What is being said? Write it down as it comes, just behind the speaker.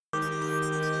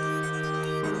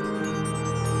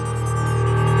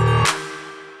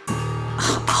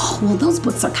well, those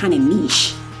books are kind of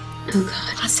niche. Oh,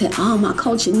 God. I said, oh, my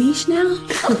culture niche now?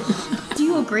 Do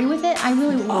you agree with it? I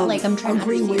really I'm trying to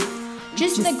agree with.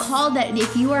 Just the call that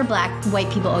if you are black, white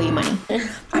people owe you money.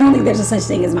 I don't think there's a such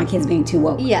thing as my kids being too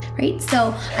woke. Yeah, right?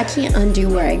 So I can't undo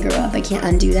where I grew up. I can't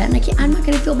undo that, and I'm not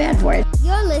going to feel bad for it.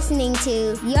 You're listening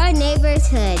to Your Neighbor's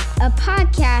Hood, a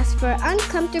podcast for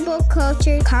uncomfortable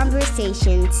culture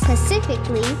conversations,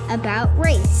 specifically about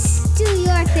race. Do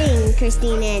your thing,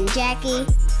 Christina and Jackie.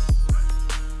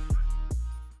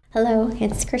 Hello,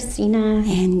 it's Christina.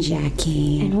 And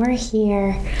Jackie. And we're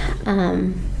here.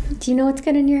 Do you know what's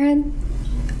good in your head?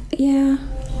 Yeah.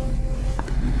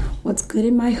 What's good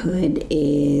in my hood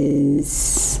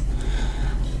is...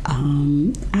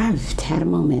 I've had a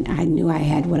moment. I knew I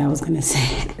had what I was going to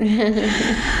say.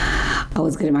 I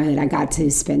was good in my hood. I got to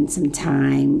spend some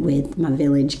time with my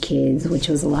village kids, which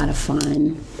was a lot of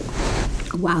fun,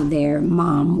 while their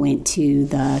mom went to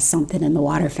the Something in the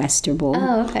Water Festival.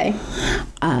 Oh, okay.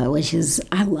 Which is,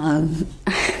 I love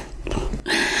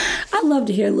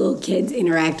to hear little kids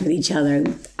interact with each other.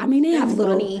 I mean, they have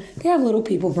little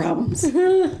people problems.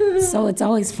 So it's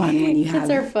always fun when you have...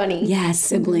 Kids are funny. Yeah,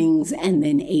 siblings and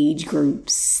then age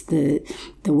groups. The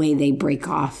way they break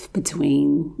off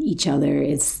between each other,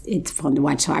 it's fun to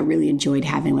watch. So I really enjoyed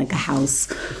having like a house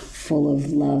full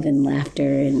of love and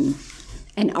laughter and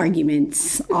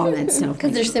arguments, all that stuff.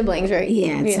 Because they're siblings, right?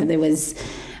 Yeah, so there was...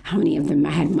 How many of them?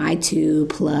 I had my two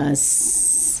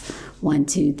plus 1,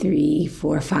 2, 3,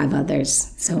 4, 5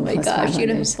 others. So oh my gosh, you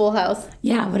had a full house.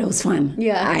 Yeah, but it was fun.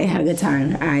 Yeah. I had a good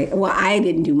time. I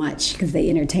didn't do much because they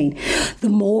entertained. The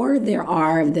more there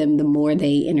are of them, the more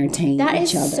they entertain each other. That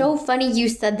is so funny you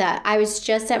said that. I was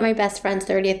just at my best friend's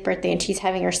 30th birthday and she's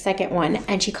having her second one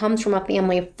and she comes from a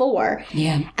family of 4.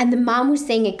 Yeah. And the mom was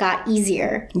saying it got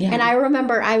easier. Yeah. And I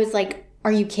remember I was like,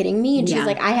 are you kidding me? And she's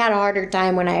like, I had a harder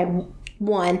time when I had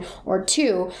 1 or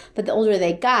 2, but the older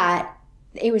they got,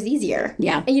 it was easier.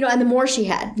 Yeah. And, and the more she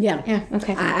had. Yeah. Yeah,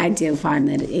 okay. I do find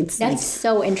that that's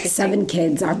so interesting. 7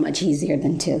 kids are much easier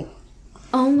than 2.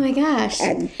 Oh my gosh.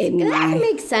 That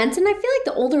makes sense. And I feel like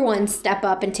the older ones step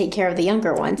up and take care of the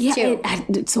younger ones too.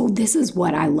 So this is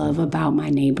what I love about my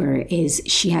neighbor is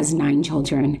she has 9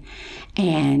 children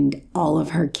and all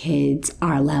of her kids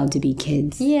are allowed to be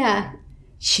kids. Yeah.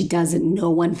 No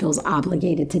one feels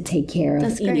obligated to take care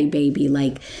of any baby.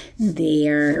 Like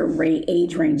their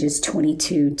age range is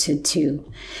 22 to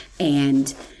 2.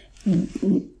 And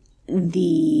we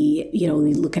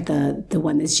look at the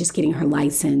one that's just getting her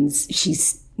license.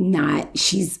 She's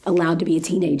allowed to be a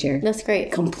teenager. That's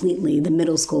great. Completely. The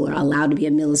middle schooler allowed to be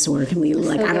a middle schooler.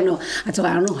 I don't know. I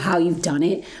don't know how you've done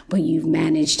it, but you've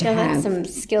managed to have some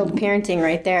skilled parenting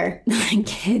right there. 9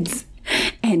 kids.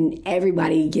 And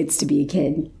everybody gets to be a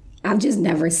kid. I've just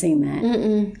never seen that.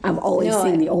 Mm-mm. I've always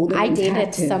seen the older ones. I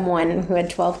dated someone who had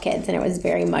 12 kids, and it was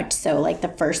very much so like the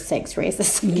first 6 raised the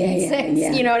second 6.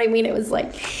 Yeah. You know what I mean? It was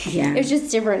like, it was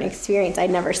just different experience.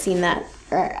 I'd never seen that.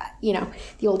 Or,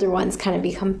 the older ones kind of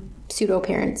become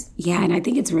pseudo-parents. Yeah, and I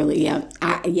think it's really,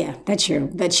 that's true.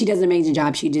 But she does an amazing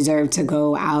job. She deserved to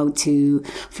go out to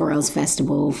Pharrell's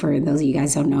Festival. For those of you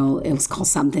guys who don't know, it was called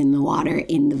Something in the Water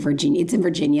in Virginia. It's in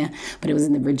Virginia, but it was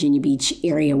in the Virginia Beach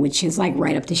area, which is like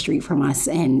right up the street from us,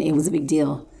 and it was a big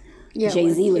deal. Yeah,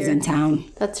 Jay-Z was in town.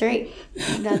 That's right.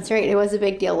 It was a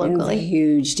big deal locally. It was a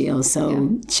huge deal.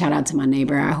 So shout out to my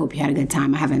neighbor. I hope you had a good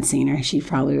time. I haven't seen her. She's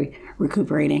probably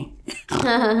recuperating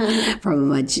from a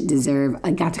much deserved.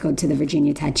 I got to go to the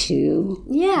Virginia Tattoo.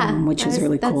 Yeah. Which was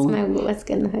really cool. That's my what's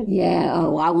good in the hood. Yeah.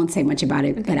 Oh, well, I won't say much about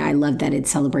it, but I love that it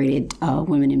celebrated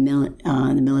women in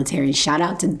the military. Shout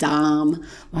out to Dom,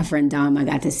 my friend Dom. I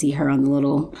got to see her on the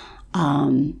little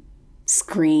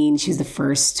screen. She's the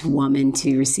first woman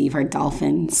to receive her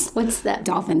dolphins. What's that?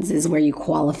 Dolphins is where you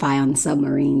qualify on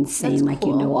submarines, saying like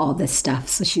you know all this stuff.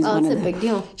 So she's big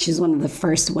deal. She's one of the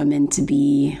first women to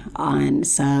be on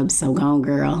subs. So go on,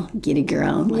 girl, get it,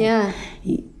 girl.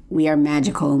 We are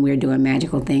magical and we're doing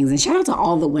magical things. And shout out to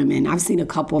all the women. I've seen a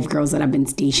couple of girls that I've been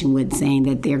stationed with saying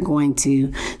that they're going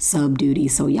to sub duty.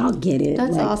 So y'all get it.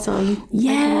 That's awesome.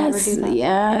 Yes.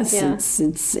 Yes. Yeah.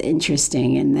 It's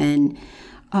interesting. And then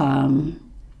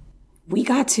we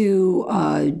got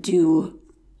to do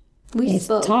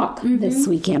talk this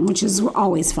weekend, which is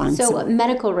always fun. So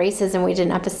medical racism, we did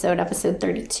an episode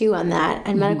 32 on that,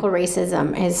 and medical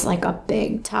racism is like a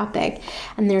big topic,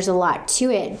 and there's a lot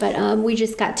to it, but we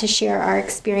just got to share our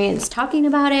experience talking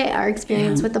about it, our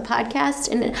experience with the podcast,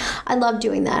 and I love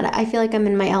doing that. I feel like I'm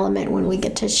in my element when we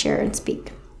get to share and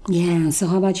speak. Yeah. So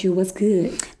how about you? What's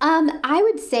good? I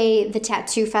would say the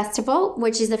Tattoo Festival,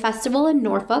 which is a festival in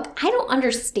Norfolk. I don't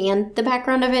understand the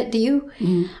background of it. Do you?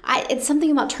 It's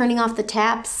something about turning off the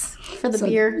taps for the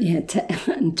beer. Yeah,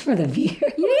 for the beer.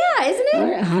 Yeah, isn't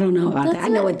it? I don't know about that. I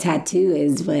know what tattoo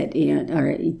is, but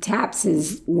or taps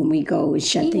is when we go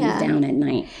shut things down at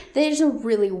night. There's a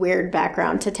really weird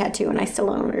background to tattoo, and I still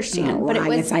don't understand. But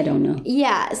I guess I don't know.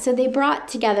 Yeah, so they brought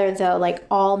together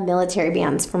all military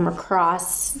bands from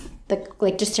across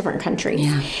just different countries.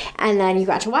 Yeah. And then you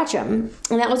got to watch them.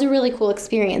 And that was a really cool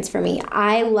experience for me.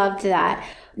 I loved that.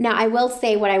 Now, I will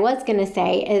say what I was going to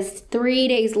say is 3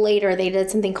 days later, they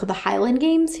did something called the Highland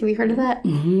Games. Have you heard of that?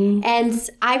 Mm-hmm. And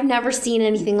I've never seen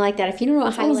anything like that. If you don't know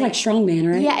what Highland... It was like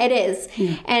strongman, right? Yeah, it is.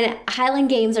 Yeah. And Highland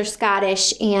Games are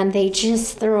Scottish, and they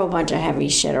just throw a bunch of heavy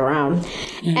shit around.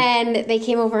 Yeah. And they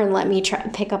came over and let me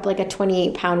pick up like a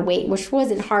 28-pound weight, which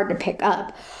wasn't hard to pick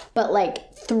up. But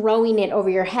throwing it over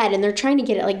your head, and they're trying to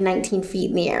get it 19 feet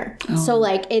in the air. Oh. So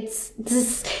it's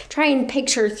just try and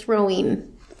picture throwing.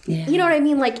 Yeah. You know what I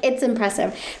mean? It's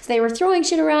impressive. So they were throwing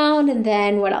shit around, and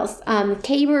then what else?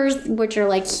 Cabers, which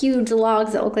are huge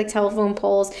logs that look like telephone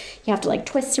poles. You have to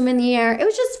twist them in the air. It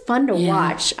was just fun to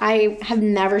watch. I have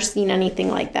never seen anything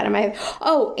like that.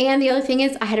 And the other thing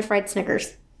is I had a fried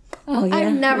Snickers. Oh, yeah?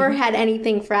 I've never had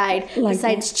anything fried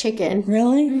besides chicken.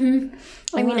 Really?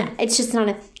 Mm-hmm. I mean, it's just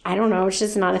not I don't know. It's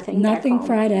just not a thing. Nothing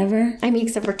fried ever? I mean,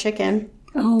 except for chicken.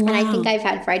 Oh, wow. And I think I've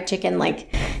had fried chicken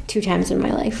 2 times in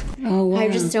my life. Oh, wow. I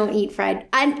just don't eat fried.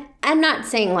 I'm not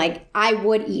saying I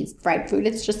would eat fried food.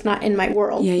 It's just not in my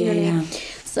world. Yeah, you know what I mean?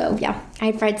 So, yeah, I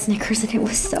had fried Snickers, and it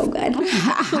was so good.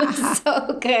 It was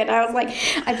so good. I was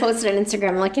I posted on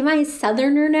Instagram, am I a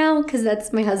Southerner now? Because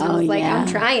that's my husband was I'm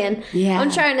trying. Yeah. I'm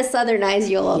trying to Southernize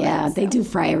you a little bit. Yeah, they do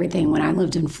fry everything. When I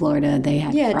lived in Florida, they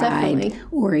had fried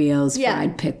Oreos,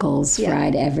 fried pickles,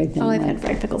 fried everything. Oh, I've had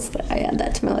fried pickles. But I add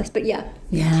that to my list. But yeah.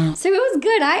 Yeah. So it was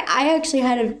good. I actually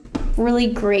had a really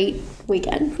great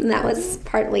weekend, and that was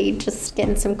partly just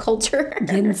getting some culture.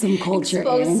 Exposed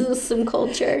to some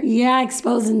culture. Yeah,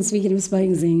 speaking of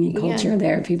exposing culture,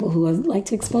 there are people who like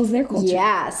to expose their culture.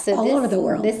 Yeah, so all over the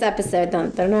world. This episode,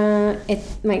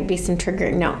 it might be some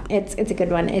triggering. No, it's a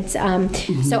good one. It's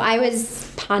So I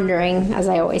was pondering, as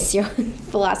I always do,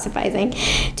 philosophizing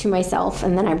to myself,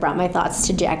 and then I brought my thoughts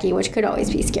to Jackie, which could always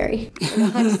be scary.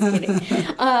 No, I'm just kidding.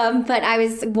 But I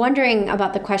was wondering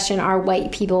about the question: are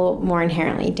white people more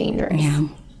inherently dangerous? Yeah.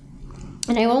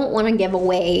 And I won't want to give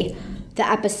away the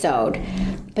episode,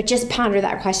 but just ponder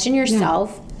that question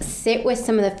yourself. Yeah. Sit with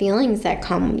some of the feelings that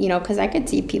come, because I could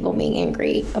see people being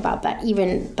angry about that,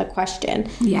 even the question.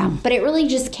 Yeah. But it really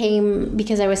just came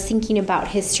because I was thinking about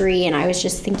history, and I was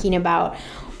just thinking about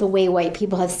the way white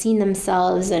people have seen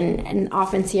themselves and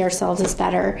often see ourselves as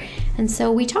better. And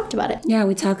so we talked about it. Yeah,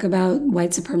 we talk about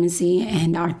white supremacy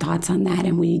and our thoughts on that.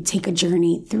 And we take a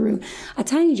tiny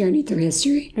journey through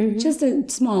history, just a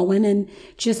small one, and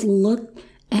just look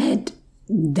at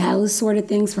those sort of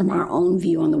things from our own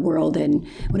view on the world, and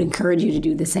would encourage you to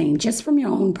do the same just from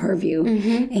your own purview.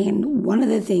 And one of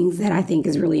the things that I think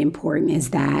is really important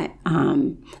is that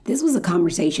this was a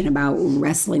conversation about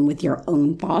wrestling with your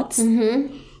own thoughts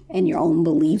and your own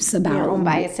beliefs about your own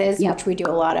biases, which we do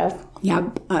a lot of.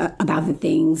 About the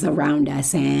things around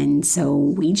us. And so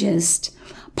we just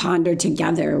ponder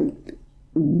together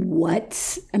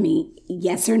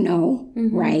yes or no,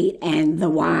 right? And the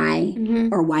why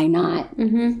or why not.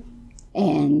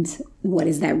 And what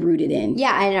is that rooted in?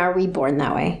 Yeah, and are we born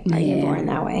that way? Are you born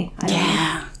that way? I don't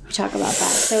know. We talk about that.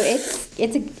 So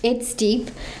it's deep.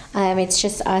 It's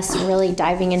just us really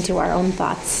diving into our own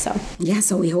thoughts.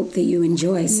 So we hope that you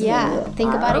enjoy. So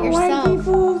think about it yourself. White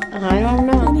people, I don't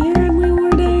know. And here in my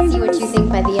war days. See what you think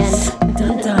by the end.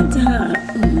 Dun, dun, dun.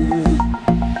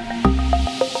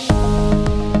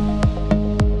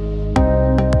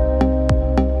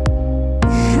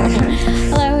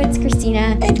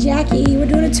 Christina and Jackie. We're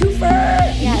doing a twofer.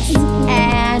 Yes.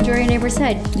 And we're in Neighbor's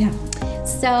Hood. Yeah.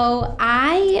 So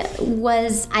I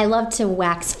love to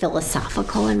wax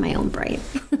philosophical in my own brain.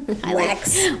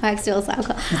 Wax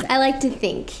philosophical. I like to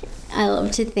think. I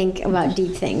love to think about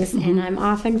deep things, and I'm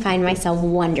often find myself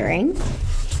wondering.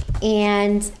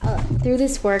 And through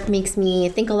this work makes me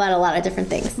think about a lot of different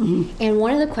things. And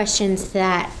one of the questions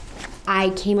that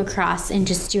I came across in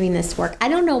just doing this work, I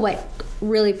don't know what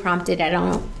really prompted it. I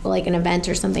don't know, like an event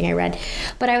or something I read,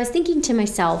 but I was thinking to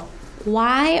myself,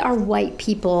 why are white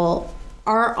people,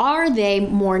 are they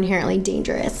more inherently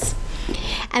dangerous?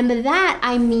 And by that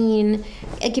I mean,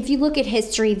 like, if you look at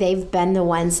history, they've been the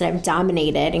ones that have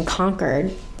dominated and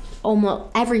conquered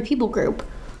almost every people group.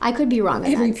 I could be wrong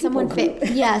on that.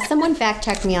 Someone fact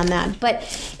checked me on that. But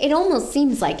it almost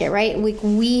seems like it, right?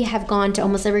 We have gone to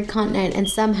almost every continent, and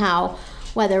somehow,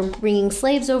 whether bringing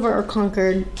slaves over or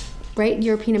conquered, right?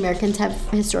 European Americans have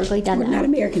historically done that. Not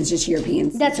Americans, just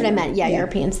Europeans. That's what I meant. Yeah,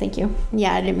 Europeans. Thank you.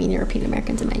 Yeah, I didn't mean European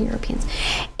Americans. I meant Europeans.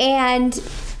 And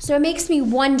so it makes me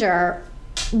wonder,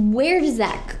 where does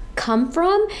that come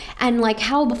from, and like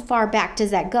how far back does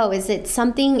that go? Is it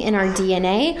something in our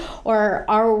DNA, or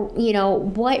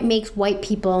what makes white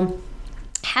people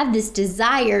have this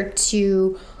desire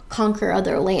to conquer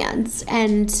other lands?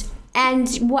 And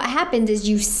what happens is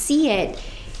you see it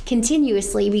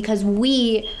continuously because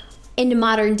we, in the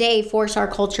modern day, force our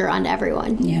culture onto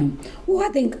everyone. Yeah. Well,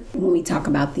 I think when we talk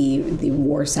about the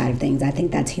war side of things, I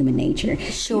think that's human nature.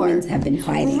 Sure. Humans have been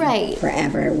fighting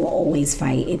forever. We'll always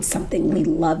fight. It's something, we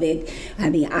love it. I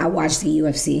mean, I watch the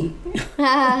UFC.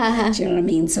 Do you know what I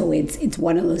mean? So it's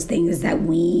one of those things that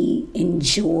we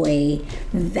enjoy,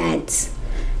 that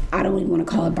I don't even want to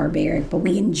call it barbaric, but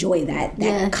we enjoy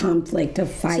that conflict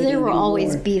of fighting. So there will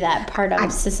always be that part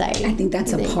of society. I think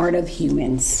that's a part of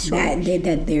humans, that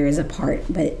there is a part.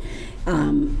 But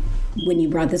when you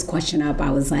brought this question up,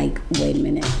 I was like, wait a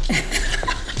minute.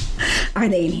 Are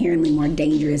they inherently more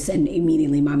dangerous? And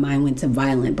immediately my mind went to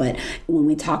violent. But when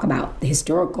we talk about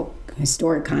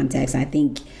historic context, I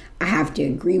think I have to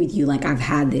agree with you. Like, I've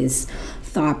had this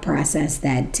thought process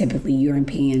that typically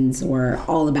Europeans were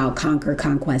all about conquer,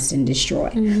 conquest, and destroy.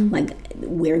 Mm-hmm. Like,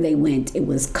 where they went, it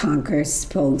was conquer,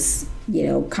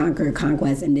 conquer,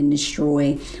 conquest, and then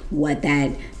destroy what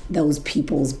those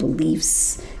people's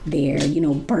beliefs there,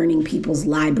 burning people's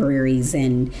libraries,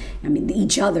 and I mean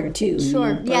each other too.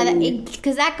 Sure.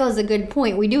 Because that goes a good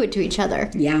point. We do it to each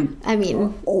other. Yeah. I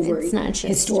mean, it's not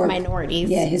just minorities.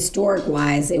 Yeah, historic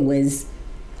wise, it was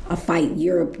a fight.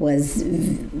 Europe was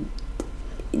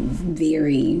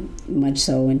very much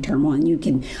so in turmoil.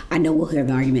 And I know we'll hear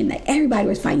the argument that everybody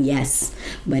was fighting, yes,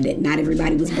 but not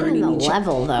everybody was burning each other.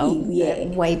 Level though, the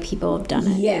way people have done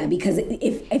it. Yeah, because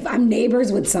if I'm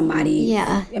neighbors with somebody,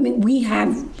 I mean,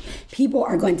 people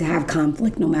are going to have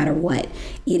conflict no matter what.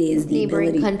 It is the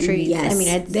neighboring countries. Yes, I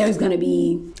mean, there's going to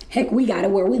be. Heck, we got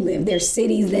it where we live. There's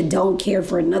cities that don't care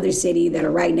for another city that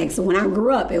are right next. So when I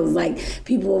grew up, it was like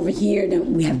people over here.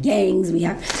 We have gangs. We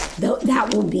have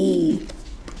that will be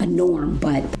a norm,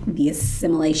 but the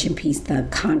assimilation piece, the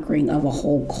conquering of a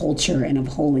whole culture and of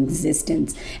whole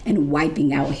existence, and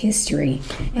wiping out history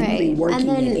and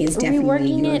reworking it is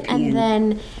definitely European. And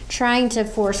then trying to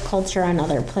force culture on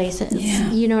other places.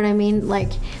 Yeah. You know what I mean?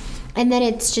 Like, and then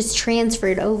it's just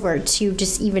transferred over to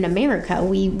just even America.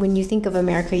 When you think of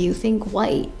America, you think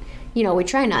white. We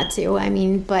try not to. I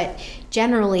mean, but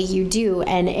generally you do,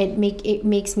 and it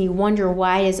makes me wonder,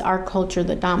 why is our culture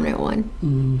the dominant one?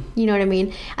 Mm. You know what I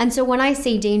mean? And so when I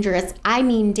say dangerous, I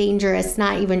mean dangerous,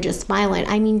 not even just violent.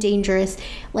 I mean dangerous.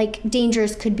 Like,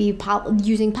 dangerous could be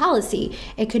using policy.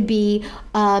 It could be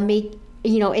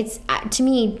it's, to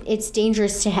me, it's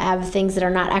dangerous to have things that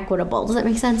are not equitable. Does that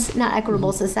make sense? Not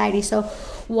equitable society. So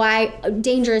why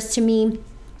dangerous to me?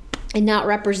 And not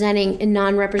representing and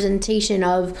non-representation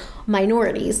of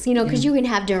minorities, because you can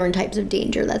have different types of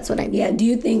danger. That's what I mean. Yeah. Do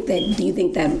you think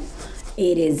that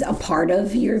it is a part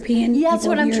of European? Yeah, that's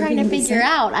what I'm trying to figure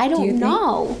out. I don't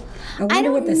know. I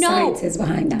wonder what the science is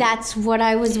behind that. That's what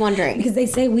I was wondering. Because they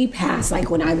say we pass,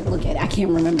 like when I look at, I can't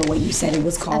remember what you said it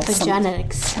was called.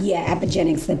 Epigenetics.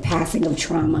 Epigenetics, the passing of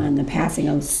trauma and the passing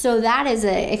of... So that is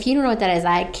if you don't know what that is,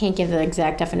 I can't give the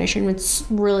exact definition. It's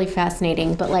really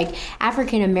fascinating. But like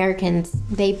African Americans,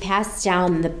 they pass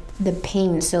down the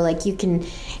pain. So like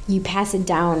you pass it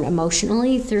down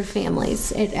emotionally through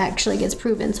families. It actually gets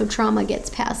proven. So trauma gets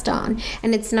passed on.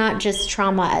 And it's not just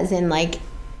trauma as in like,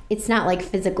 it's not like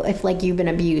physical. If like you've been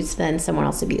abused, then someone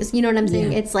else abused. You know what I'm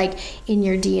saying? Yeah. It's like in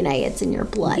your DNA. It's in your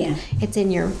blood. Yeah. It's in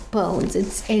your bones.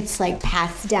 It's like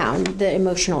passed down. The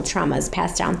emotional trauma is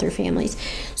passed down through families.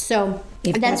 So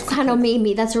that's kind of made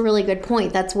me. That's a really good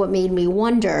point. That's what made me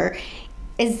wonder.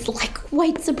 Is like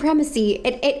white supremacy.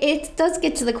 It does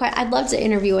get to the question. I'd love to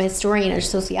interview a historian or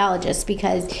sociologist,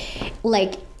 because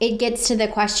like it gets to the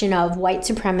question of white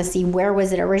supremacy. Where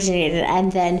was it originated?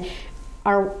 And then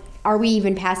are we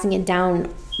even passing it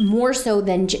down more so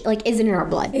than like, is it in our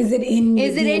blood? Is it in your DNA?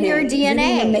 Is it in your DNA? Is it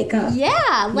in your makeup?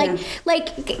 Yeah.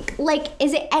 Like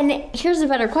is it, and here's a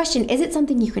better question. Is it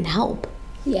something you can help?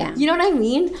 Yeah. You know what I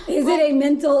mean? Is it a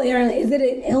mental illness? Is it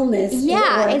an illness?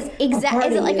 Yeah. Is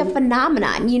it like a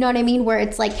phenomenon? You know what I mean? Where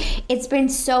it's like, it's been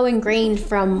so ingrained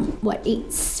from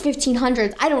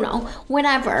 1500s? I don't know.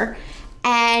 Whenever.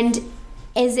 And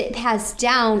is it passed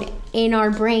down in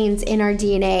our brains, in our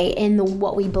DNA, in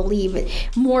what we believe,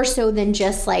 more so than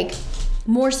just like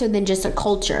more so than just a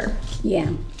culture.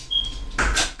 Yeah.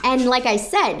 And like I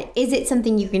said, is it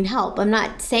something you can help? I'm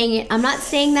not saying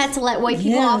that to let white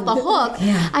people off the hook.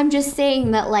 Yeah. I'm just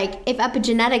saying that, like, if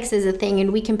epigenetics is a thing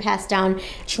and we can pass down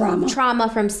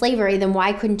trauma from slavery, then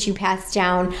why couldn't you pass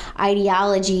down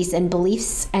ideologies and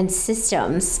beliefs and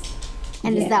systems?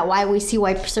 And is that why we see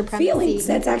white supremacy? Feelings.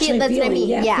 That's actually feelings. What I mean.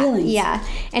 Yeah, feelings. Yeah.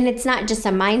 And it's not just a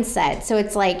mindset. So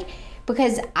it's like,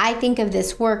 because I think of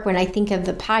this work when I think of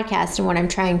the podcast and what I'm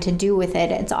trying to do with it,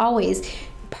 it's always...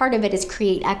 part of it is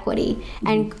create equity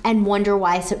and wonder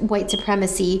why white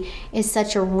supremacy is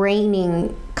such a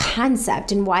reigning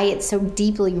concept and why it's so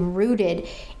deeply rooted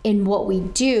in what we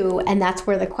do. And that's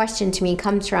where the question to me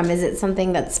comes from. Is it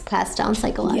something that's passed down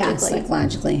psychologically? Yeah,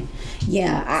 psychologically.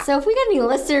 Yeah. So if we got any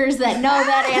listeners that know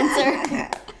that answer...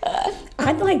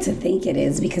 I'd like to think it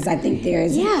is, because I think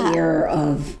there's an air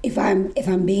of, if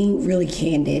I'm being really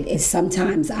candid, is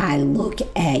sometimes I look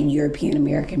at European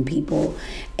American people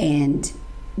and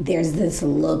there's this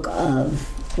look of,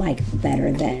 like,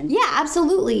 better than. Yeah,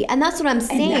 absolutely. And that's what I'm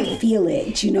saying. And I feel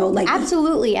it, like.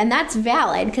 Absolutely. And that's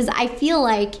valid, because I feel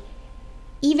like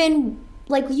even,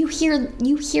 like, you hear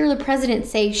the president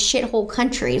say shithole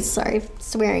countries. Sorry,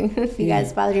 swearing if you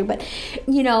guys bother you. But,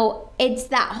 it's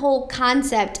that whole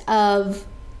concept of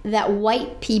that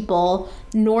white people,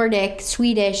 Nordic,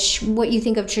 Swedish, what you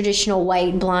think of traditional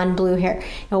white, blonde, blue hair,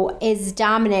 is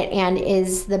dominant and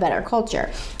is the better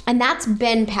culture. And that's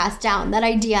been passed down. That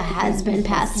idea has been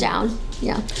passed down.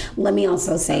 Yeah. Let me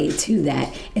also say to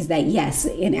that is that, yes,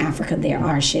 in Africa there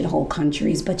are shithole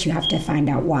countries, but you have to find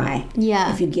out why.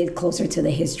 Yeah. If you get closer to the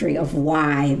history of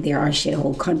why there are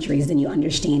shithole countries, then you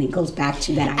understand it goes back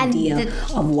to that idea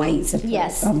of white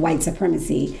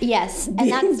supremacy. Yes.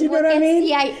 And that's you know what I mean?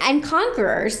 Yeah, and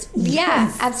conquerors. Yeah,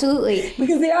 yes. Absolutely.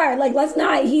 Because they are. Like,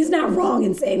 he's not wrong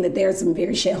in saying that there are some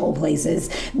very shithole places.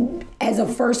 As a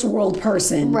first world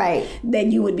person, right,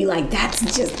 then you would be like, that's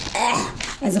just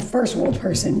as a first world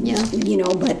person,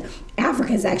 but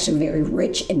Africa is actually very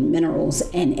rich in minerals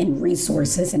and in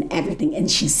resources and everything, and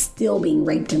she's still being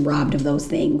raped and robbed of those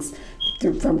things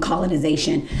from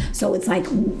colonization. So it's like,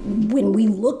 when we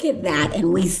look at that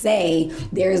and we say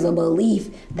there's a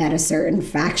belief that a certain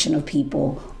faction of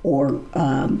people or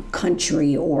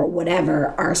country or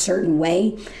whatever are a certain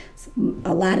way,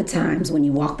 a lot of times when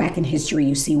you walk back in history,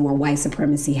 you see where white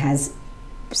supremacy has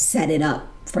set it up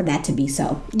for that to be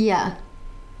so. Yeah.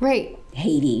 Right.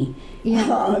 Haiti.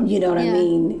 Yeah. You know what I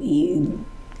mean?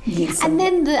 And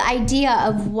then the idea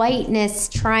of whiteness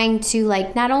trying to,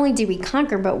 like, not only do we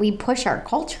conquer, but we push our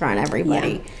culture on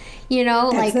everybody. Yeah.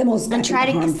 That's the most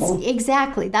harmful.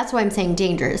 Exactly. That's why I'm saying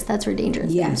dangerous. That's where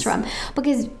dangerous comes from.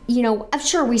 Because, I'm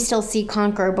sure we still see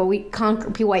conquer, but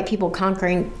white people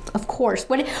conquering, of course.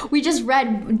 We just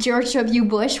read George W.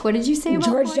 Bush. What did you say about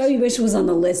George Bush? W. Bush was on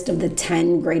the list of the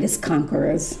 10 greatest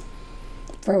conquerors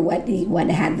for what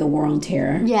had the war on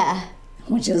terror. Yeah.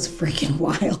 Which is freaking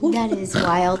wild. That is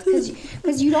wild.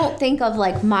 Because you don't think of,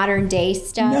 like, modern day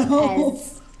stuff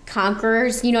as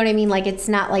conquerors, you know what I mean? Like, it's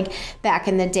not like back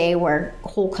in the day where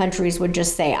whole countries would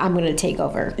just say, I'm going to take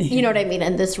over, you know what I mean,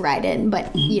 and this right in,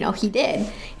 but he did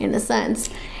in a sense.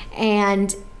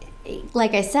 And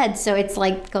like I said, so it's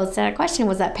like, goes to that question,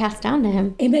 was that passed down to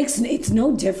him? It's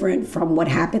no different from what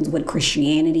happens with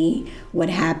Christianity, what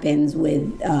happens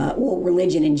with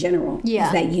religion in general. Yeah.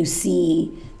 Is that you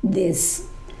see this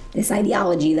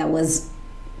ideology that was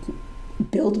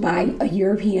built by a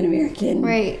European American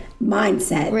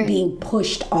mindset being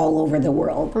pushed all over the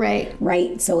world.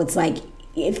 Right. So it's like,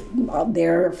 if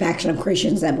there are a faction of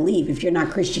Christians that believe if you're not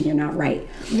Christian, you're not right.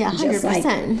 Yeah,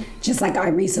 100%. Just like I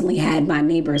recently had my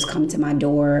neighbors come to my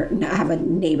door. I have a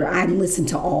neighbor. I listen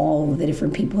to all the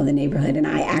different people in the neighborhood, and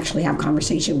I actually have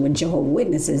conversation with Jehovah's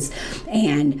Witnesses.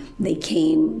 And they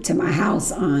came to my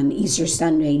house on Easter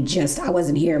Sunday. I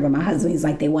wasn't here, but my husband's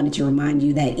like, they wanted to remind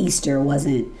you that Easter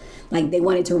wasn't, like, they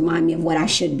wanted to remind me of what I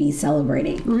should be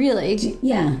celebrating. Really?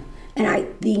 Yeah. And I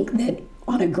think that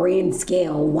on a grand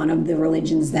scale, one of the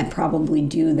religions that probably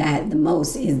do that the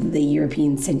most is the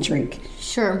European-centric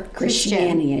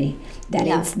Christianity.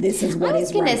 This is what is right. I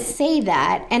was going to say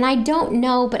that, and I don't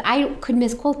know, but I could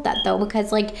misquote that, though,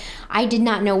 because, like, I did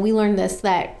not know, we learned this,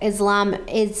 that Islam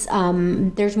is,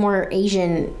 there's more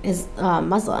Asian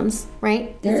Muslims,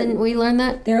 right? Didn't we learn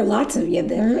that? There are lots of,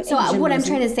 So what I'm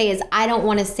trying to say is, I don't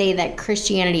want to say that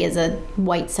Christianity is a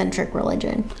white-centric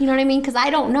religion. You know what I mean? Because I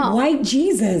don't know. White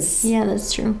Jesus. Yeah, that's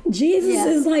is true. Jesus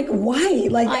is like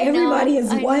white. Like everybody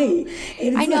is white.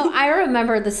 I know. Like, I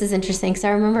remember, this is interesting because I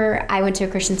remember I went to a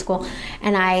Christian school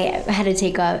and I had to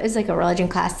take it was like a religion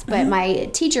class, but my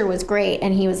teacher was great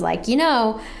and he was like,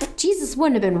 Jesus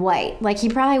wouldn't have been white. Like he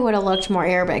probably would have looked more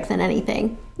Arabic than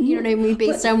anything. You know what I mean?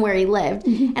 Based on where he lived.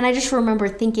 And I just remember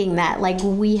thinking that like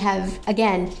we have,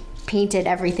 again, painted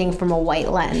everything from a white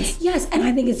lens. Yes, and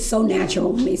I think it's so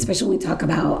natural, especially when we talk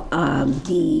about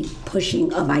the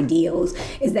pushing of ideals,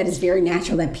 is that it's very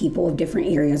natural that people of different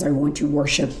areas are going to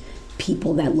worship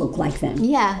people that look like them.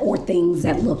 Yeah. Or things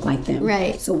that look like them.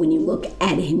 Right. So when you look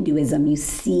at Hinduism, you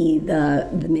see the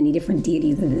many different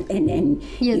deities and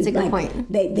yeah, that's a good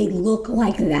point. They look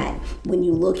like that. When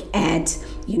you look at,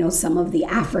 some of the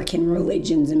African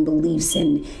religions and beliefs,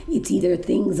 and it's either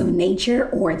things of nature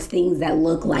or it's things that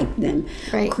look like them.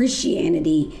 Right.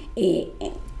 Christianity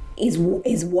is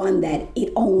one that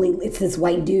it's this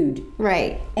white dude.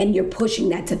 Right. And you're pushing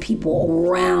that to people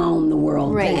around the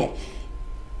world. Right. That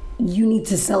you need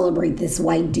to celebrate this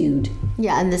white dude.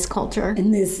 Yeah, and this culture.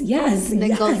 And this,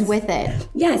 that goes with it.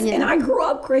 Yes, yeah. And I grew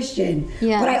up Christian.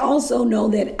 Yeah. But I also know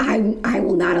that I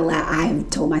will not allow, I've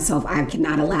told myself I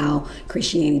cannot allow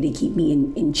Christianity to keep me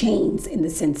in chains, in the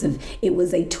sense of it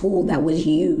was a tool that was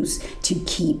used to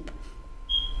keep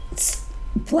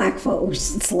black folks,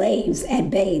 slaves, at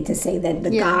bay, to say that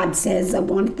God says, I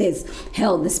want this.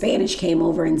 Hell, the Spanish came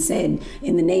over and said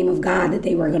in the name of God that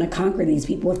they were going to conquer these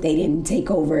people if they didn't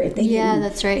take over, if they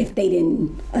that's right. if they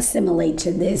didn't assimilate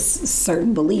to this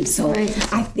certain belief. So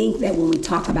I think that when we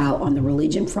talk about on the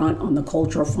religion front, on the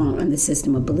cultural front, on the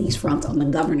system of beliefs front, on the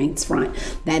governance front,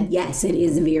 that yes, it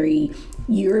is very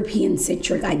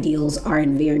European-centric ideals are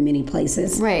in very many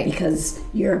places. Right. Because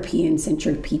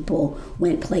European-centric people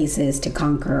went places to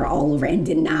conquer all over and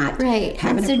did not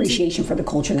have an appreciation for the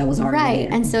culture that was already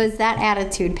there. And so is that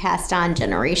attitude passed on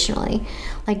generationally?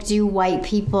 Like, do white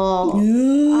people... I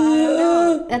don't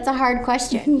know. That's a hard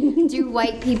question. Do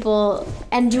white people...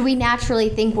 And do we naturally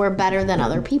think we're better than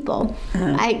other people?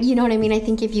 You know what I mean? I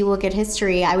think if you look at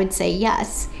history, I would say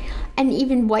yes. And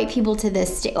even white people to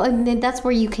this day, and that's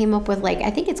where you came up with, like, I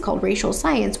think it's called racial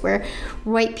science, where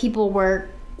white people were,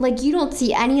 like, you don't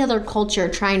see any other culture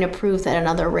trying to prove that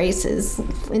another race is,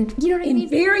 you know what I mean?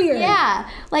 Inferior. Yeah.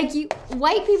 Like,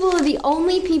 white people are the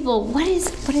only people, what is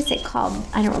it called?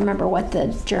 I don't remember what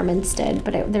the Germans did,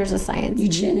 but there's a science.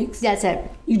 Eugenics. That's it.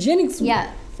 Eugenics.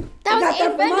 Yeah. That was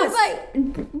invented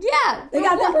by, they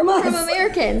got that from us. From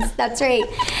Americans. That's right.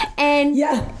 And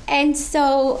and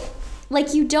so,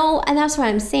 like, you don't, and that's what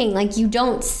I'm saying, like, you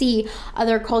don't see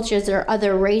other cultures or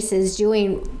other races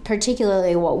doing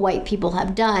particularly what white people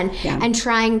have done and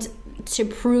trying to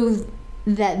prove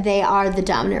that they are the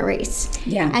dominant race.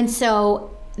 Yeah. And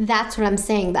so that's what I'm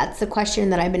saying. That's the question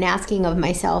that I've been asking of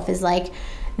myself, is like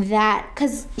that,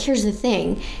 because here's the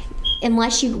thing.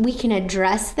 Unless we can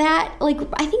address that, like,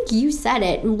 I think you said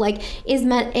it, like,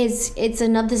 this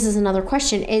is another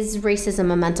question. Is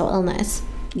racism a mental illness?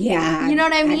 Yeah. You know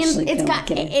what I mean?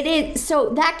 It is. So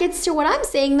that gets to what I'm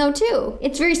saying, though, too.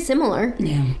 It's very similar.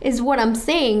 Yeah. Is what I'm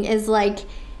saying is, like,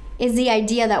 is the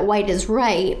idea that white is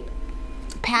right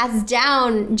passed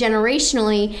down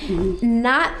generationally,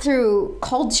 not through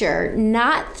culture,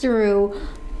 not through,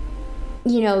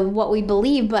 what we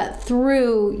believe, but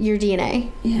through your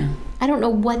DNA. Yeah. I don't know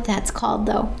what that's called,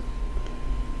 though.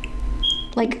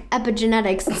 Like,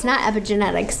 epigenetics. It's not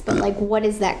epigenetics, but, like, what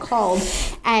is that called?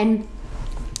 And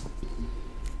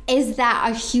is that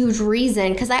a huge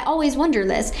reason? Because I always wonder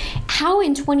this. How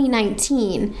in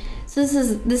 2019, so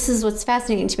this is what's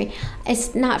fascinating to me.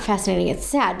 It's not fascinating, it's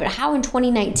sad, but how in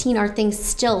 2019 are things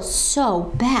still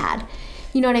so bad?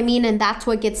 You know what I mean? And that's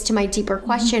what gets to my deeper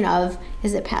question of,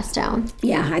 is it passed down?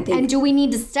 Yeah, I think. And do we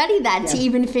need to study that to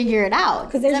even figure it out?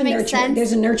 Because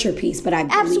there's a nurture piece, but I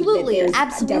believe that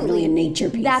there's definitely a nature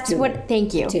piece.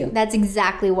 Thank you. Too. That's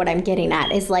exactly what I'm getting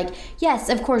at, is like, yes,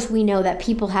 of course we know that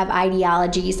people have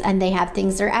ideologies and they have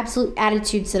things, they're absolute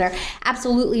attitudes that are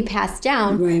absolutely passed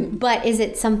down. Right. But is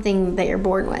it something that you're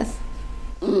born with?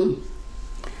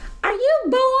 Are you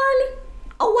born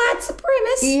a white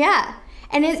supremacist? Yeah.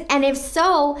 And if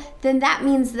so, then that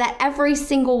means that every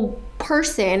single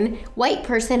white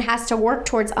person, has to work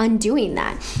towards undoing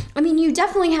that. I mean, you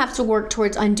definitely have to work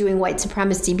towards undoing white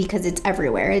supremacy because it's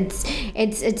everywhere. It's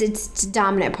a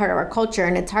dominant part of our culture,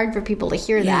 and it's hard for people to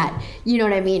hear that. You know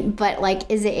what I mean? But, like,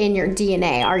 is it in your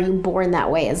DNA? Are you born that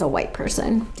way as a white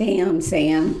person? Damn,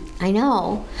 Sam. I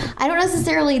know. I don't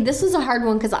necessarily, this was a hard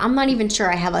one because I'm not even sure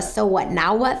I have a so what,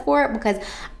 now what for it, because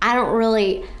I don't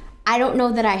really... I don't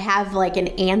know that I have like an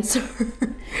answer.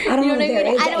 I don't know if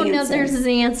there is I don't know if there's an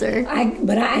answer. I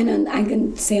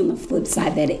can say on the flip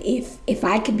side that if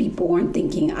I could be born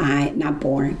thinking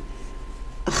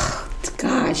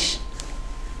gosh,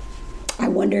 I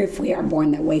wonder if we are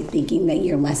born that way, thinking that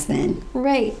you're less than.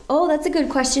 Right. Oh, that's a good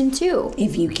question too.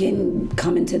 If you can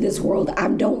come into this world, I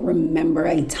don't remember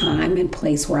a time and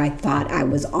place where I thought I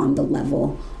was on the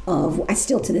level of, I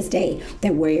still to this day,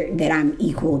 that I'm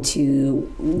equal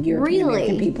to European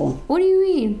American people. What do you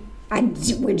mean?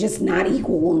 We're just not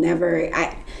equal. We'll never.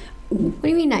 What do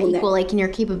you mean not equal? Like in your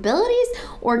capabilities,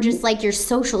 or just like your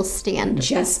social standing?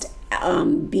 Just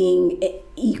being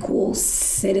equal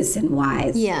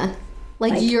citizen-wise. Yeah.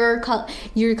 Like your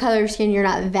color of skin, you're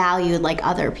not valued like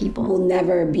other people. Will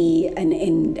never be.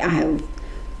 And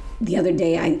the other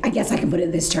day, I guess I can put it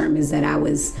in this term, is that I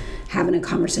was having a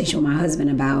conversation with my husband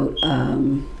about.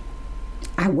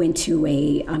 I went to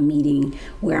a meeting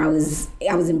where I was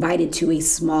invited to a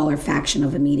smaller faction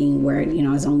of a meeting where I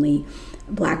was only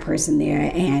a Black person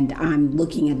there, and I'm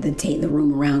looking at the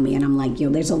room around me, and I'm like,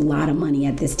 there's a lot of money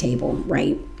at this table,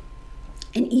 right?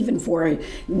 And even for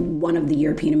one of the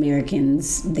European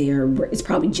Americans, it's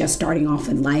probably just starting off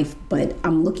in life, but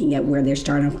I'm looking at where they're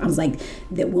starting off. I was like,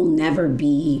 that will never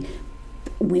be,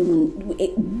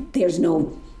 there's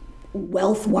no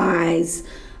wealth-wise,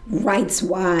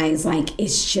 rights-wise, like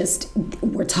it's just,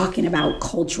 we're talking about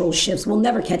cultural shifts. We'll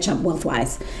never catch up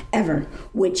wealth-wise, ever,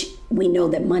 which we know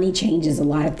that money changes a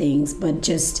lot of things, but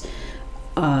just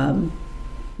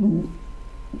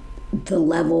the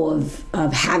level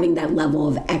of having that level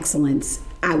of excellence,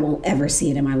 I won't ever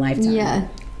see it in my lifetime. Yeah.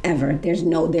 Ever.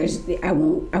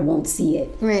 I won't see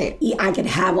it. Right. I could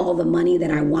have all the money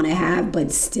that I want to have,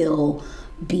 but still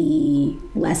be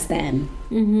less than.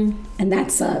 Mm-hmm. And that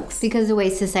sucks. Because the way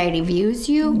society views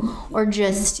you, or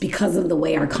just because of the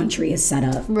way our country is set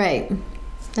up. Right.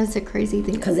 That's a crazy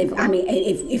thing. Because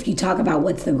if you talk about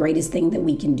what's the greatest thing that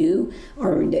we can do,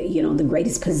 or the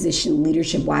greatest position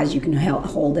leadership wise you can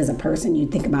hold as a person, you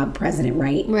think about president,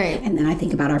 right? Right. And then I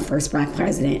think about our first Black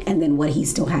president, and then what he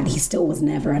still had. He still was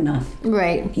never enough.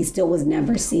 Right. He still was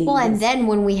never seen. Well, and then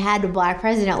when we had a Black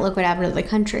president, look what happened to the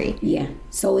country. Yeah.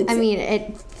 So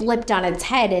it flipped on its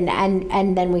head,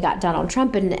 and then we got Donald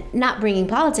Trump, and not bringing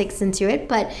politics into it,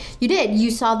 but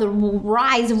you saw the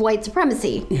rise of white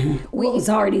supremacy. Well, it was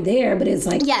already there, but it's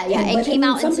like it came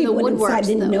out into the woodwork.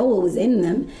 Didn't know what was in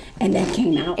them, and that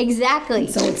came out exactly.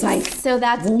 And so it's like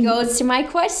that goes to my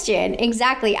question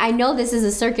exactly. I know this is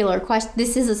a circular question.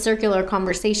 This is a circular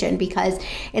conversation because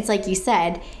it's like you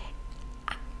said.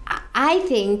 I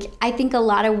think a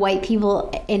lot of white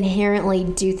people inherently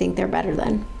do think they're better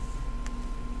than.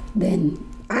 Then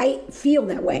I feel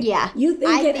that way. Yeah, you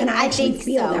think it, and I actually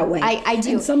feel that way. I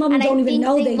do. And some of them don't even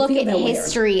know they feel that way. Look at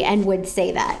history and would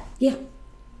say that. Yeah.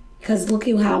 Because look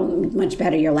at how much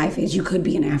better your life is. You could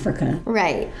be in Africa,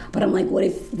 right? But I'm like, what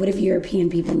if European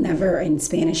people never, and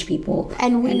Spanish people,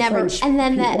 and we never, French and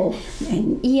then people,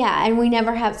 and we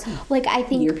never have. Like I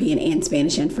think European and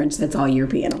Spanish and French. That's all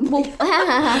European. But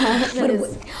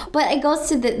it goes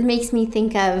to that makes me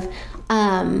think of.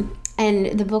 And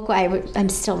the book I'm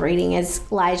still reading is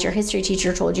Lies Your History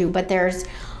Teacher Told You, but there's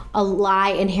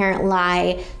a inherent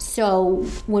lie. So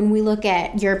when we look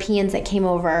at Europeans that came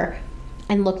over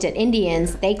and looked at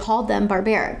Indians, they called them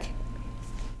barbaric.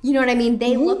 You know what I mean?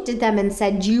 They looked at them and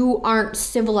said, you aren't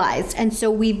civilized. And so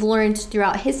we've learned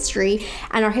throughout history,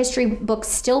 and our history books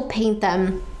still paint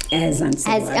them as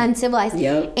uncivilized.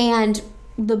 Yep. And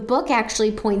the book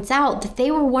actually points out that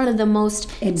they were one of the most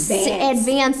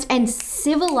advanced and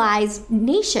civilized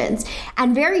nations,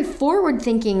 and very forward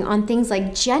thinking on things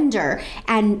like gender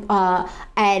and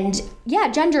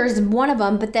gender is one of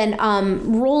them, but then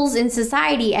roles in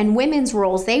society and women's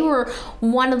roles. They were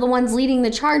one of the ones leading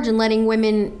the charge and letting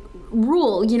women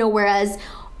rule, whereas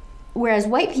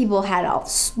white people had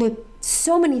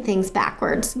so many things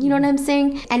backwards. You know what I'm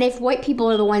saying? And if white people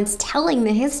are the ones telling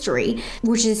the history,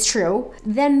 which is true,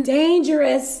 then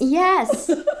dangerous. Yes,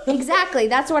 exactly.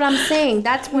 That's what I'm saying.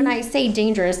 That's when I say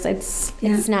dangerous.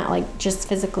 It's not like just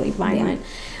physically violent,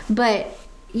 but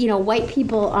white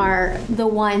people are the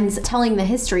ones telling the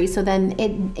history. So then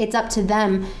it's up to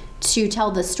them to tell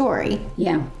the story.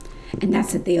 Yeah. And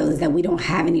that's the deal, is that we don't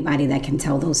have anybody that can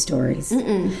tell those stories.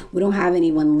 Mm-mm. We don't have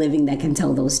anyone living that can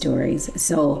tell those stories.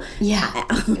 So yeah,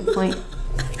 good point.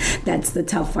 That's the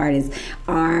tough part.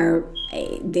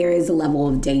 There is a level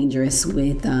of dangerous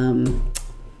with the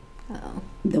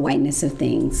whiteness of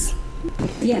things.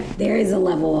 Yeah, there is a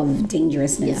level of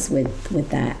dangerousness with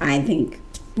that, I think.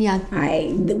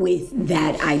 with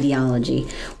that ideology,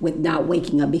 with not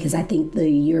waking up, because I think the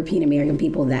European American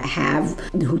people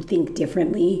who think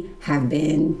differently have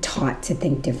been taught to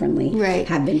think differently. Right.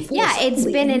 Have been forced. Yeah, it's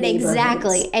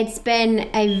been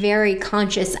a very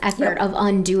conscious effort of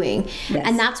undoing. Yes.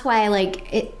 And that's why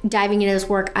diving into this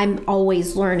work, I'm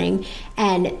always learning.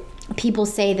 And people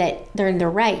say that they're in the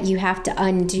right. You have to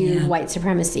undo white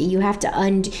supremacy. You have to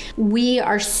undo. We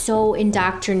are so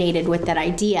indoctrinated with that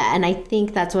idea. And I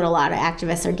think that's what a lot of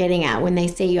activists are getting at when they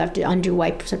say you have to undo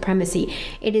white supremacy.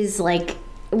 It is like,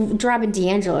 Robin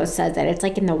DiAngelo says that it's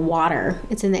like in the water.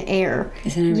 It's in the air.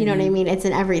 You know what I mean? It's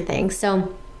in everything.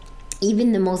 So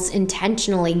even the most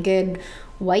intentionally good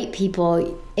white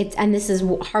people, and this is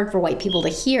hard for white people to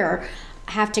hear,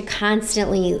 have to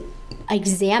constantly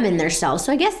examine themselves.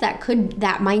 So I guess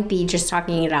that might be, just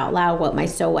talking it out loud, what my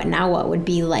so what now what would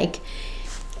be like.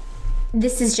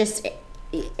 This is just,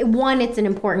 one, it's an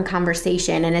important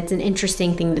conversation and it's an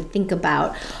interesting thing to think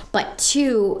about, but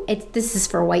two, this is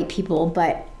for white people,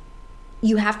 but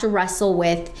you have to wrestle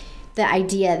with the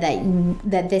idea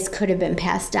that this could have been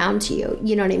passed down to you,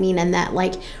 you know what I mean? And that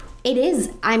it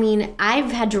is, I mean,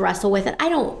 I've had to wrestle with it. I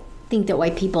don't think that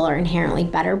white people are inherently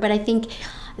better, but I think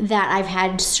that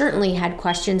I've certainly had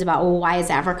questions about, well, why is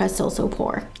Africa still so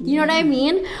poor? You know what I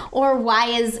mean? Or why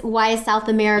is South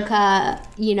America,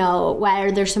 why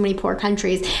are there so many poor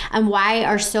countries? And why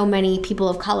are so many people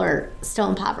of color still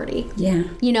in poverty? Yeah.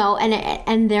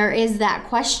 And there is that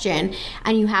question,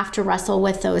 and you have to wrestle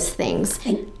with those things.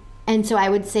 And so I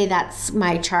would say that's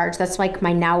my charge. That's like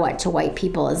my now what to white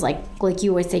people is like you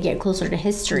always say, get closer to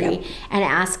history and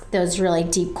ask those really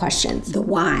deep questions. The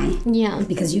why. Yeah.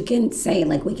 Because you can say,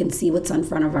 we can see what's in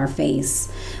front of our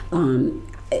face.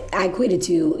 I equate it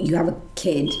to, you have a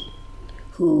kid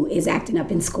who is acting up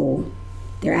in school.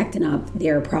 They're acting up.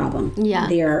 They're a problem. Yeah.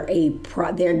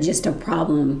 They're just a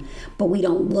problem. But we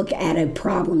don't look at a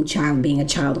problem child being a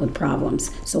child with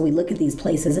problems. So we look at these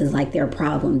places as they're a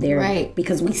problem.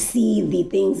 Because we see the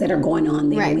things that are going on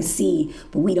there. Right. We see,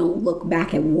 but we don't look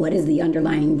back at what is the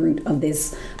underlying root of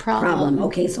this problem.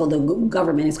 Okay, so the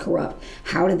government is corrupt.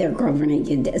 How did their government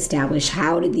get established?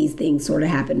 How did these things sort of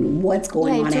happen? What's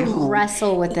going on at home?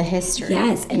 Wrestle with the history.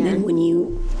 Yes, and then when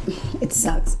it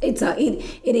sucks. It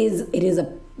is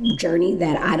a journey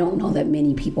that I don't know that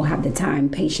many people have the time,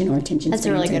 patience, or attention span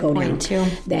to go down. That's a really good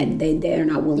point too. That they're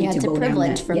not willing to go down. It's a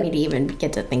privilege for me to even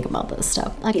get to think about this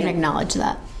stuff. I can acknowledge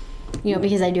that.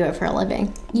 Because I do it for a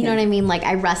living. You know what I mean?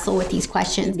 I wrestle with these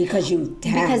questions. Because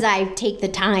I take the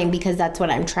time, because that's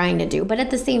what I'm trying to do. But at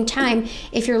the same time,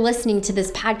 if you're listening to this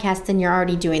podcast, then you're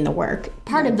already doing the work.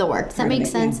 Part of the work. Does that make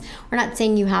sense? Yeah. We're not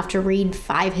saying you have to read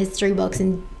 5 history books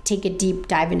and take a deep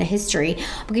dive into history,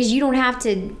 because you don't have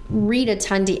to read a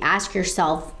ton to ask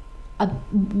yourself,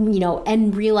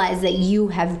 and realize that you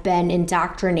have been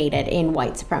indoctrinated in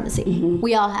white supremacy. Mm-hmm.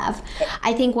 We all have.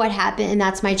 I think what happened, and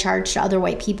that's my charge to other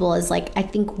white people, is I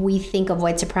think we think of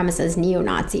white supremacists as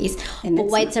neo-Nazis. But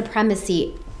white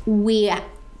supremacy, we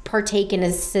partake in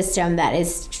a system that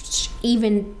is,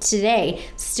 even today,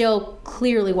 still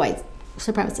clearly white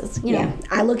supremacists. You know?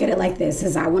 I look at it like this: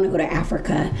 is I want to go to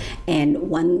Africa,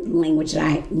 and one language that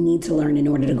I need to learn in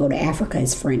order to go to Africa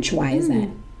is French. Why is that?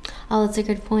 Oh, that's a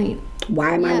good point.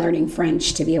 Why am I learning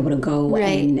French to be able to go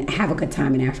and have a good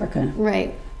time in Africa?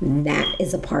 Right. That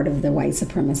is a part of the white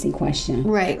supremacy question.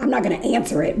 Right. I'm not going to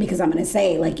answer it, because I'm going to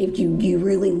say, if you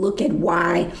really look at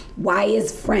why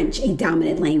is French a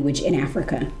dominant language in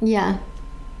Africa? Yeah.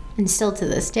 And still to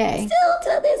this day.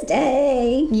 Still to this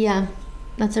day. Yeah.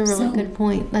 That's a really good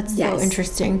point. That's so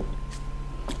interesting.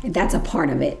 That's a part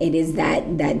of it. It is that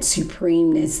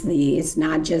supremeness.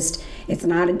 It's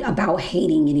not about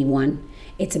hating anyone.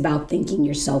 It's about thinking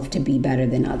yourself to be better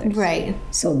than others. Right.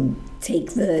 So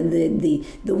take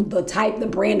the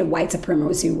brand of white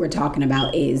supremacy we're talking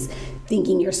about is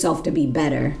thinking yourself to be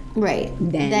better. Right.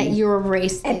 That your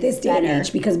race at this day and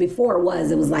age. Because before it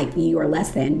was you are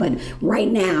less than. But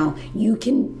right now, you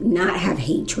can not have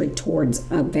hatred towards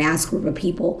a vast group of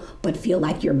people, but feel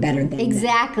like you're better than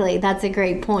Exactly. them. That's a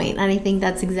great point. And I think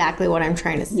that's exactly what I'm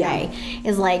trying to say.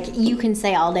 Is you can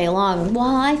say all day long,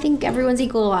 well, I think everyone's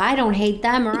equal. I don't hate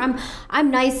them, or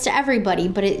I'm nice to everybody.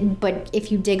 But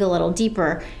if you dig a little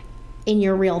deeper in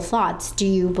your real thoughts, do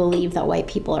you believe that white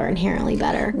people are inherently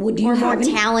better or more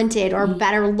talented or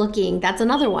better looking? That's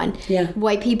another one. Yeah.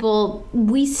 White people,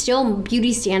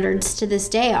 beauty standards to this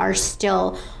day are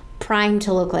still primed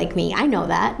to look like me. I know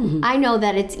that. Mm-hmm. I know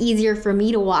that it's easier for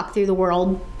me to walk through the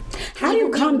world How do you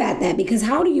combat that? Because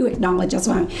how do you acknowledge that's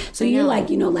why? So you're like,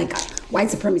 like white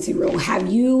supremacy rule.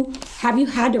 Have you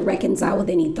had to reconcile with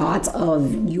any thoughts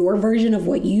of your version of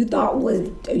what you thought was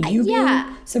you being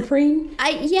supreme?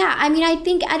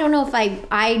 I don't know if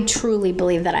I truly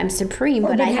believe that I'm supreme,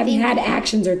 but have you had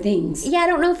actions or things? Yeah, I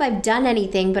don't know if I've done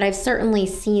anything, but I've certainly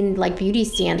seen like beauty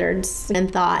standards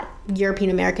and thought European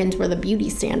Americans were the beauty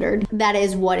standard. That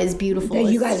is what is beautiful.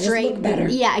 That you guys just look better.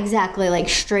 Yeah, exactly. Like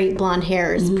straight blonde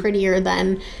hair is prettier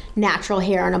than natural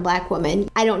hair on a black woman.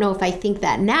 I don't know if I think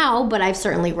that now, but I've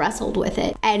certainly wrestled with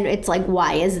it. And it's like,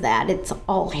 why is that? It's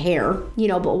all hair,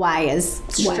 but why is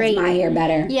straight? Why is my hair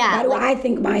better? Yeah. Why do I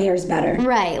think my hair is better?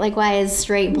 Right. Like, why is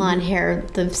straight blonde hair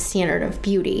the standard of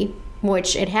beauty?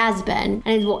 Which it has been.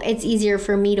 And it's easier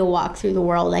for me to walk through the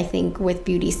world, I think, with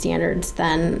beauty standards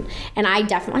and I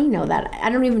definitely know that. I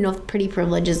don't even know if pretty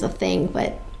privilege is a thing,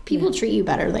 but people treat you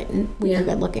better when you're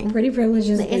good looking. Pretty privilege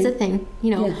is a thing,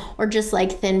 or just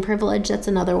like thin privilege. That's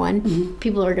another one. Mm-hmm.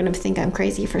 People are going to think I'm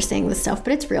crazy for saying this stuff,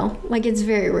 but it's real. Like, it's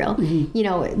very real.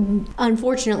 Mm-hmm.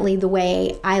 Unfortunately, the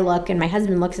way I look and my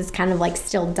husband looks is kind of like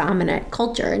still dominant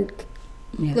culture and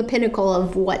the pinnacle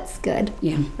of what's good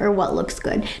or what looks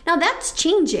good. Now that's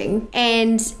changing,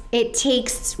 and it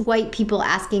takes white people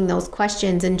asking those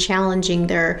questions and challenging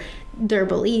their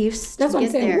beliefs. That's what I'm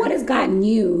saying. What has gotten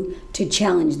you to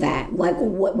challenge that? Like,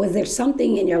 what was there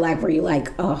something in your life where you're like,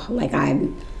 oh, like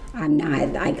I'm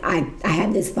not, like I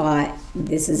had this thought,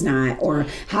 this is not, or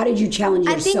how did you challenge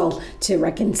yourself to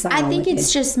reconcile? I think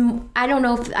it's just, I don't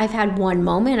know if I've had one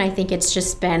moment. I think it's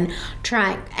just been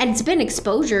trying, and it's been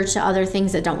exposure to other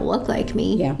things that don't look like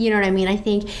me. Yeah. You know what I mean? I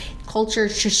think culture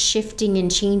is just shifting and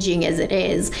changing as it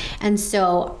is. And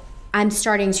so I'm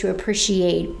starting to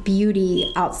appreciate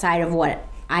beauty outside of what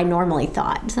I normally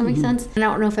thought. Does that make sense? And I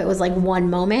don't know if it was like one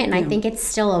moment, and I think it's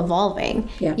still evolving.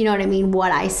 Yeah. You know what I mean?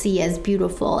 What I see as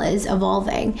beautiful is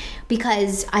evolving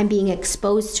because I'm being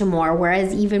exposed to more.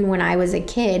 Whereas even when I was a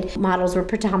kid, models were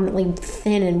predominantly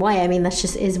thin and white. I mean, that's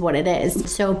just is what it is.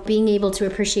 So being able to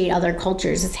appreciate other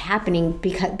cultures is happening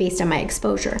based on my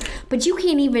exposure. But you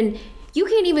can't even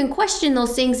question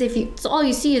those things if so all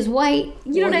you see is white.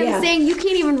 You know what I'm saying? You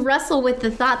can't even wrestle with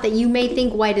the thought that you may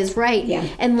think white is right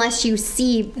unless you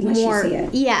see more. You see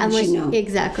it. Yeah, unless you know.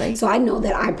 Exactly. So I know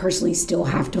that I personally still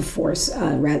have to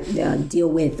deal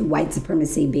with white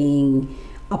supremacy being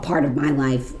a part of my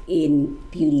life in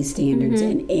beauty standards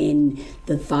and in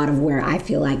the thought of where I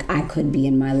feel like I could be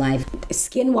in my life.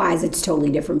 Skin-wise, it's totally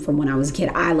different from when I was a kid.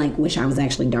 I wish I was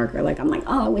actually darker. Like, I'm like,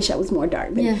 oh, I wish I was more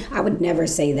dark. But I would never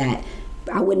say that.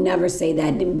 I would never say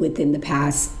that within the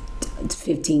past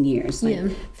 15 years.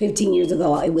 15 years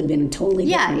ago, it would have been a totally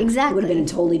different. Yeah, exactly. It would have been a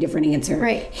totally different answer.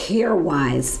 Right.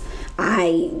 Hair-wise,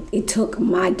 it took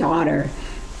my daughter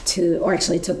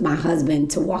it took my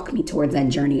husband to walk me towards that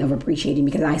journey of appreciating,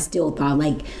 because I still thought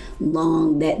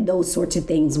that those sorts of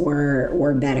things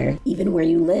were better. Even where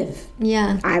you live.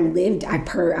 Yeah. I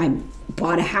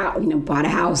bought a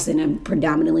house in a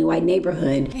predominantly white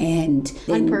neighborhood, and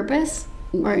on purpose?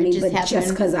 Or it just happened? Just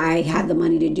because I had the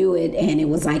money to do it, and it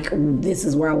was like, this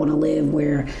is where I want to live,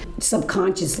 where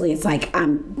subconsciously it's like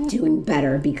I'm doing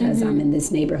better because I'm in this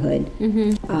neighborhood.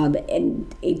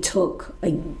 And it took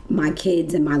my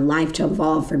kids and my life to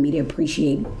evolve for me to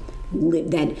appreciate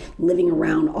that living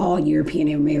around all European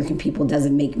and American people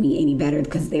doesn't make me any better,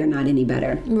 because they're not any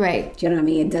better. Right. Do you know what I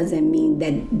mean? It doesn't mean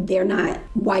that they're not,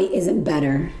 white isn't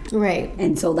better. Right.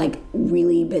 And so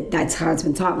really, but that's how it's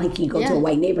been taught. You go to a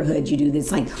white neighborhood, you do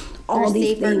this, all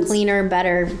these safer, things. Cleaner,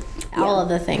 better, all of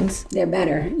the things. They're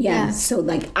better. Yeah. So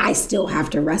I still have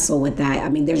to wrestle with that. I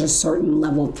mean, there's a certain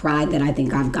level of pride that I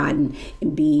think I've gotten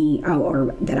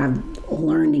or that I've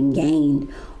learned and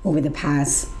gained over the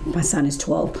past, my son is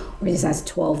 12, over this past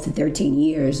 12 to 13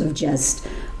 years of just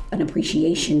an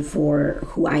appreciation for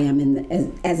who I am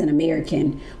as an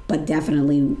American. But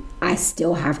definitely, I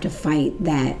still have to fight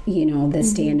that, the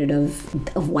standard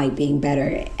of white being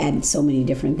better at so many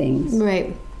different things.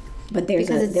 Right. But there's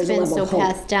a level of hope.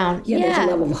 Passed down. Yeah, there's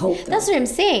a level of hope, though. That's what I'm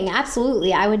saying.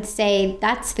 Absolutely. I would say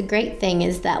that's the great thing,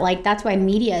 is that that's why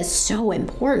media is so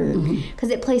important,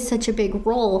 because it plays such a big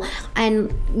role.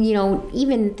 And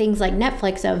even things like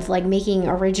Netflix of making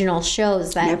original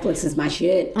shows. That Netflix is my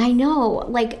shit. I know.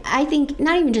 I think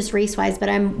not even just race wise, but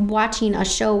I'm watching a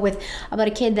show about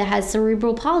a kid that has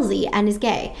cerebral palsy and is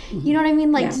gay. You know what I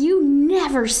mean? You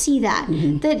never see that.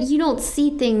 That you don't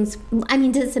see things. I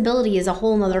mean, disability is a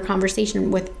whole nother conversation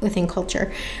within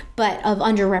culture, but of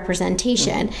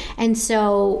underrepresentation. And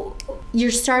so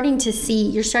you're starting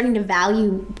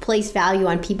to place value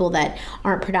on people that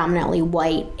aren't predominantly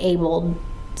white, able,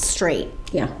 straight.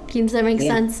 Yeah. Does that make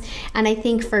sense? And I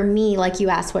think for me, like you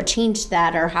asked what changed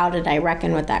that or how did I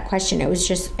reckon with that question, it was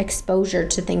just exposure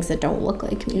to things that don't look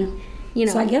like me. Yeah. You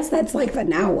know, so I guess that's like the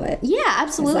now what? Yeah,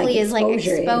 absolutely. It's like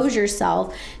expose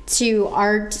yourself to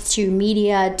art, to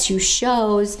media, to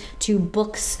shows, to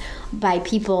books by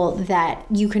people that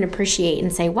you can appreciate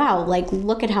and say, wow, like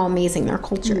look at how amazing their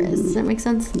culture is. Does that make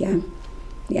sense? Yeah.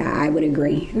 Yeah, I would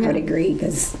agree. I would agree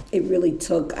because it really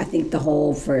took, I think the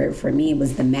whole, for me, it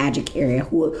was the magic area.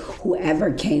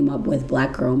 Whoever came up with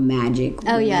Black Girl Magic.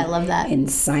 Oh, yeah, I love that.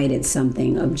 Incited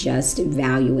something of just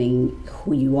valuing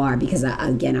who you are because,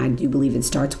 again, I do believe it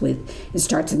starts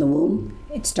in the womb.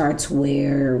 It starts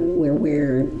where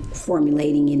we're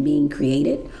formulating and being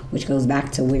created, which goes back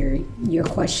to where your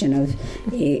question of,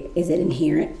 is it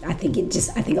inherent? I think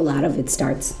a lot of it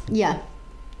starts. Yeah.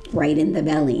 Right in the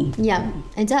belly. Yeah,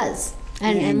 it does.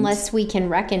 And unless we can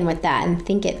reckon with that and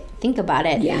think about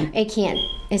it,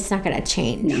 it's not going to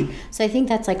change. No. So I think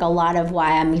that's like a lot of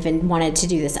why I'm even wanted to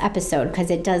do this episode,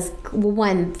 because it does,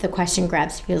 one, the question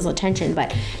grabs people's attention,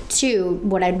 but two,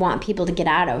 what I'd want people to get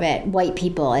out of it, white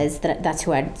people, is that's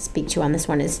who I'd speak to on this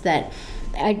one, is that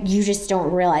you just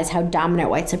don't realize how dominant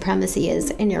white supremacy is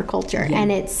in your culture. Yeah.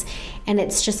 And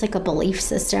it's just like a belief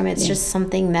system. It's just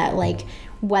something that, like,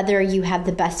 whether you have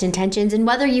the best intentions and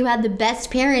whether you had the best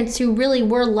parents who really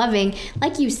were loving,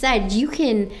 like you said, you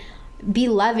can be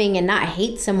loving and not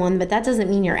hate someone, but that doesn't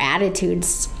mean your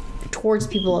attitudes towards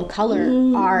people of color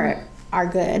are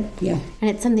good. Yeah.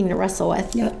 And it's something to wrestle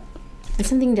with. Yeah.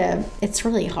 It's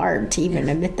really hard to even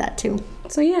admit that too.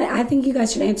 So yeah, I think you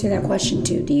guys should answer that question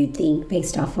too. Do you think,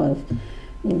 based off of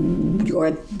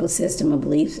your system of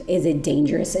beliefs, is it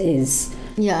dangerous?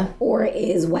 Or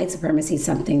is white supremacy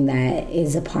something that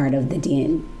is a part of the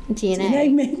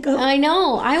DNA makeup? I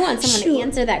know. I want someone to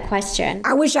answer that question.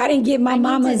 I wish I didn't get my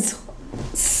mama's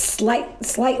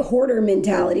slight hoarder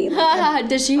mentality.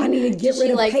 Does she? I need to get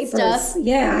rid of like papers. Stuff?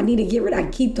 Yeah, I need to get rid. I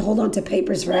keep to hold on to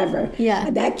papers forever.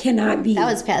 Yeah, that cannot be. That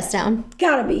was passed down.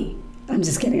 Gotta be. I'm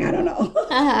just kidding. I don't know.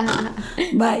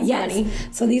 But yes. Funny.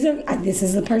 So this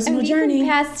is a personal journey. If you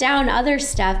can pass down other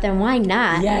stuff, then why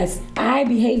not? Yes. I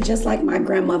behave just like my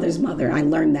grandmother's mother. I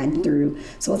learned that through.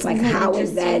 So it's like, how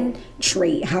is that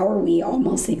trait? How are we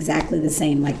almost exactly the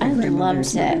same like my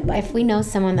grandmother's mother? Like, if we know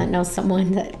someone that knows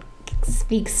someone that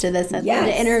speaks to this, I'd love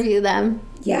to interview them.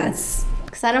 Yes.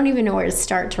 Because I don't even know where to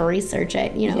start to research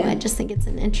it. You know, I just think it's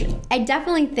an interest. I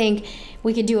definitely think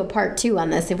we could do a part 2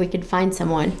 on this if we could find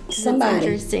someone. Somebody.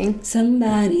 Interesting.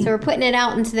 Somebody. So we're putting it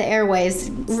out into the airways.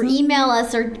 Email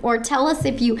us or tell us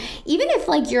if you, even if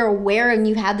like you're aware and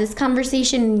you had this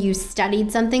conversation and you studied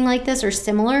something like this or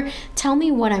similar, tell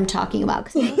me what I'm talking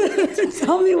about. Tell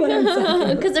me what I'm talking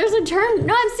about. Because there's a term.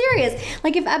 No, I'm serious.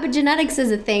 Like if epigenetics is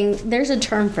a thing, there's a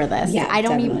term for this. Yeah, I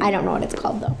don't know what it's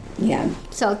called though. Yeah.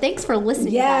 So thanks for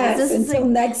listening. Yes. Until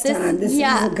next time. This is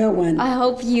a good one. I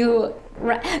hope you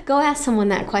go ask someone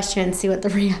that question and see what the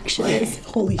reaction is.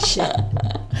 Holy shit.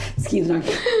 Excuse me.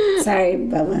 Sorry,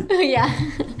 Bella. Yeah.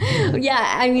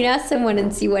 I mean, ask someone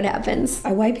and see what happens.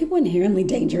 Are white people inherently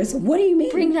dangerous? What do you mean?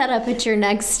 Bring that up at your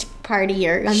next party,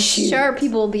 or I'm sure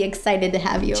people will be excited to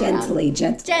have you around.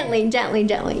 Gently.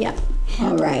 Yeah.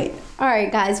 All right. All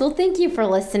right, guys. Well, thank you for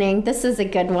listening. This is a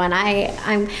good one.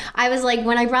 I was like,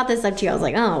 when I brought this up to you, I was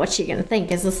like, oh, what's she gonna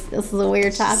think? Is this a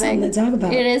weird topic? Something to talk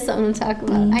about. It is something to talk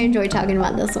about. Mm-hmm. I enjoy talking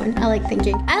about this one. I like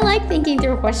thinking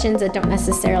through questions that don't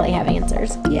necessarily have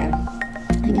answers. Yeah,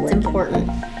 I think it's important.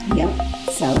 Yep.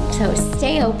 So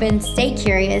stay open, stay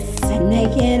curious, and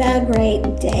make it a great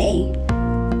day.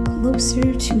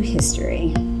 Closer to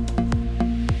history.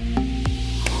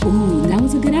 Ooh, that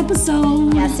was a good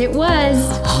episode. Yes, it was.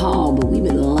 Oh, but we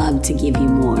would love to give you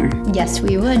more. Yes,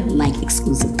 we would. Like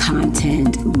exclusive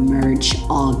content, merch,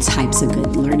 all types of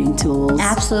good learning tools.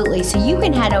 Absolutely. So you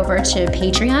can head over to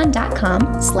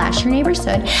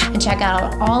patreon.com/yourneighborshood and check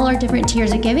out all our different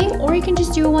tiers of giving, or you can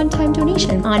just do a one-time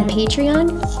donation on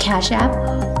Patreon, Cash App,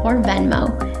 or Venmo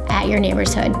at Your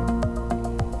Neighbor's Hood.